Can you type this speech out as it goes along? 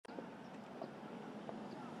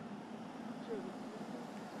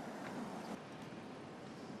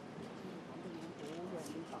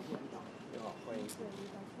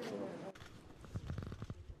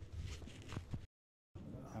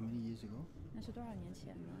How many years ago? 那是多少年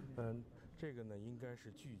前呢？这个呢应该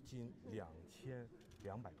是距今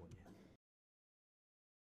2200多年。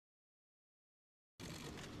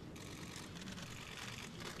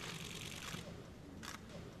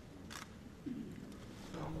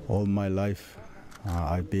All my life,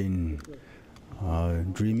 I've been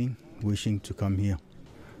dreaming, wishing to come here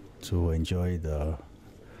to enjoy the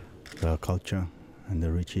culture and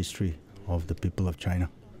the rich history of the people of China.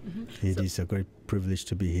 It is a great privilege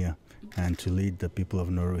to be here and to lead the people of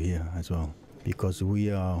Nauru here as well, because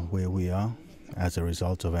we are where we are as a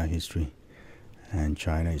result of our history, and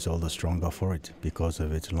China is all the stronger for it because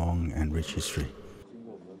of its long and rich history.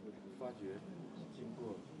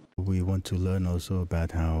 We want to learn also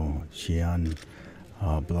about how Xi'an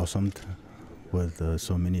blossomed with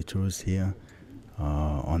so many tourists here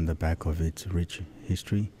on the back of its rich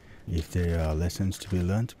history. If there are lessons to be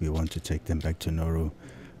learned, we want to take them back to Nauru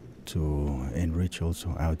to enrich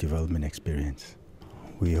also our development experience.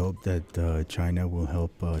 We hope that China will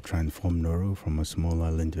help transform Nauru from a small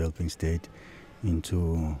island developing state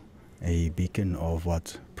into a beacon of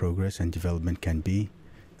what progress and development can be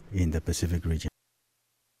in the Pacific region.